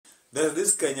There's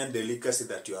this Kenyan delicacy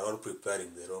that you are all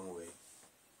preparing the wrong way.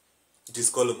 It is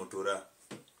called Mtura.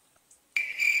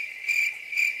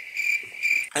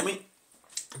 I mean,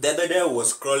 the other day I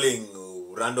was scrolling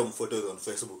random photos on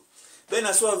Facebook. Then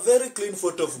I saw a very clean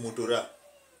photo of Mtura.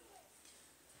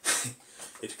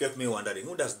 It kept me wondering,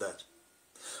 who does that?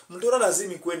 Mtura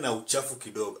lazima ikuwe na uchafu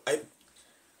kidogo.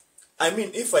 I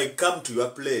mean, if I come to your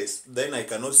place, then I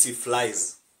cannot see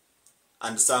flies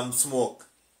and some smoke.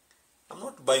 I'm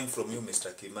not buying from you,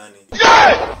 Mr. Kimani.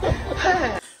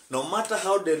 Yeah! No matter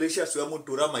how delicious your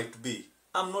Mtura might be,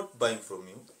 I'm not buying from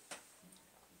you.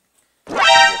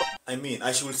 I mean,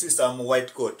 I should see some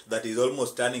white coat that is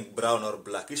almost turning brown or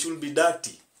black. It should be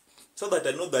dirty, so that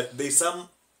I know that there is some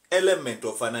element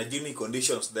of unhygienic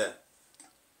conditions there.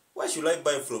 Why should I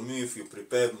buy from you if you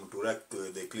prepare Mtura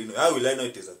the clean way? How will I know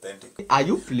it is authentic? Are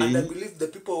you playing? And I believe the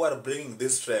people who are bringing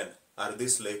this trend are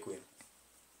this Lake Queen.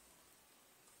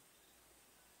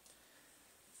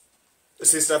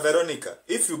 Sister Veronica,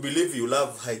 if you believe you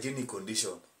love hygienic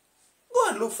condition, go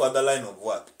and look for the line of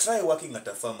work. Try working at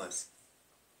a pharmacy.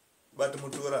 But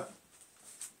Mtura,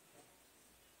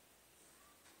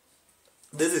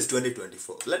 this is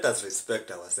 2024. Let us respect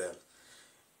ourselves.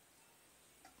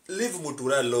 Leave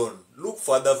Mtura alone. Look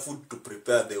for other food to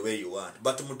prepare the way you want.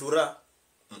 But Mtura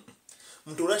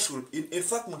should, in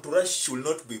fact, Mtura should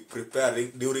not be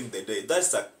preparing during the day.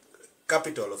 That's a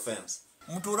capital offense.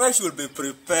 Mtura should be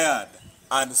prepared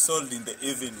and sold in the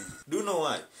evening. Do you know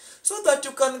why? So that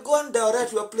you can go and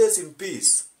direct your place in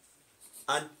peace.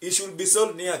 And it should be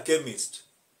sold near a chemist.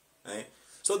 Right?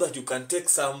 So that you can take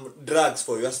some drugs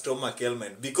for your stomach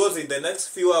ailment. Because in the next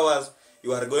few hours,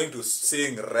 you are going to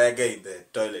sing reggae in the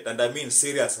toilet. And I mean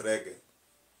serious reggae.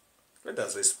 Let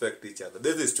us respect each other.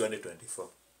 This is 2024.